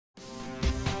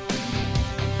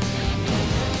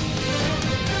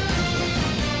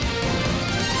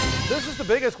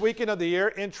biggest weekend of the year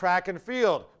in track and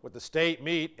field with the state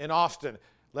meet in Austin.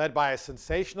 Led by a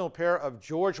sensational pair of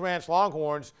George Ranch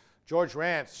Longhorns, George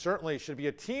Ranch certainly should be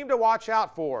a team to watch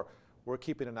out for. We're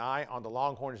keeping an eye on the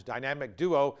Longhorns' dynamic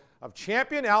duo of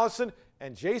champion Allison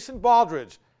and Jayson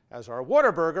Baldridge as our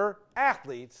Whataburger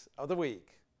Athletes of the Week.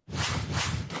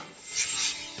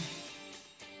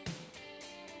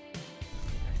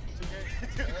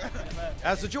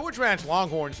 As the George Ranch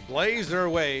Longhorns blaze their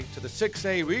way to the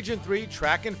 6A Region 3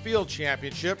 Track and Field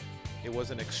Championship, it was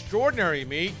an extraordinary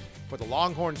meet for the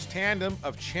Longhorns tandem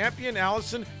of champion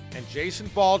Allison and Jayson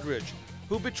Baldridge,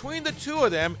 who between the two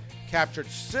of them captured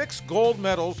 6 gold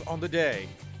medals on the day.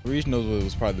 Regionals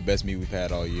was probably the best meet we've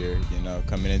had all year. You know,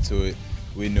 coming into it,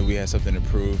 we knew we had something to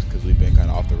prove because we've been kind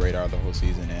of off the radar the whole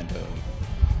season. And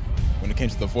when it came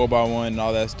to the 4x1 and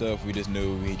all that stuff, we just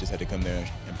knew we just had to come there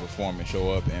and perform and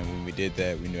show up. And when we did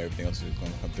that, we knew everything else was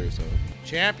going to come through. So,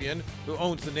 champion, who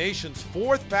owns the nation's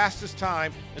 4th fastest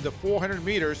time in the 400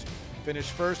 meters,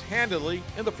 finished first handily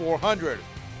in the 400,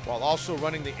 while also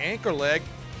running the anchor leg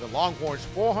in the Longhorns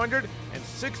 400 and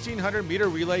 1600 meter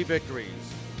relay victories.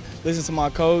 Listen to my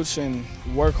coach and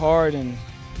work hard, and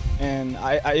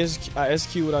I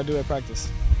execute what I do at practice.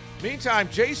 Meantime,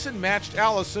 Jayson matched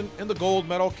Allison in the gold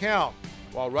medal count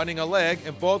while running a leg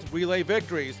in both relay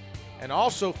victories and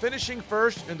also finishing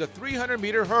first in the 300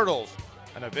 meter hurdles,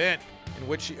 an event in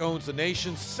which he owns the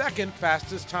nation's 2nd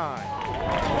fastest time.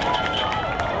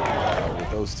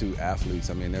 With those two athletes,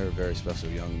 I mean, they're very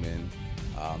special young men.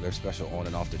 They're special on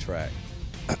and off the track.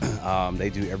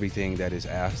 They do everything that is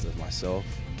asked of myself,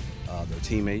 their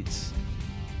teammates,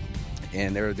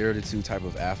 and they're the two type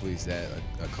of athletes that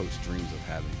a coach dreams of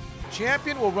having.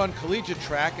 Champion will run collegiate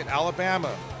track in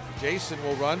Alabama. Jayson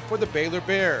will run for the Baylor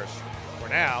Bears. For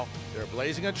now, they're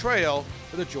blazing a trail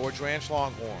for the George Ranch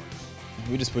Longhorns.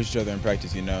 We just push each other in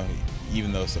practice, you know.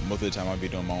 Even though most of the time I'll be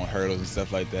doing my own hurdles and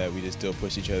stuff like that, we just still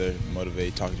push each other,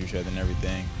 motivate, talk to each other and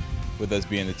everything. With us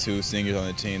being the 2 seniors on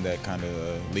the team that kind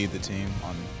of lead the team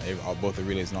on both the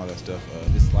relays and all that stuff.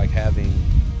 It's like having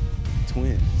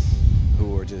twins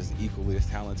who are just equally as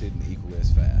talented and equally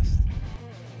as fast.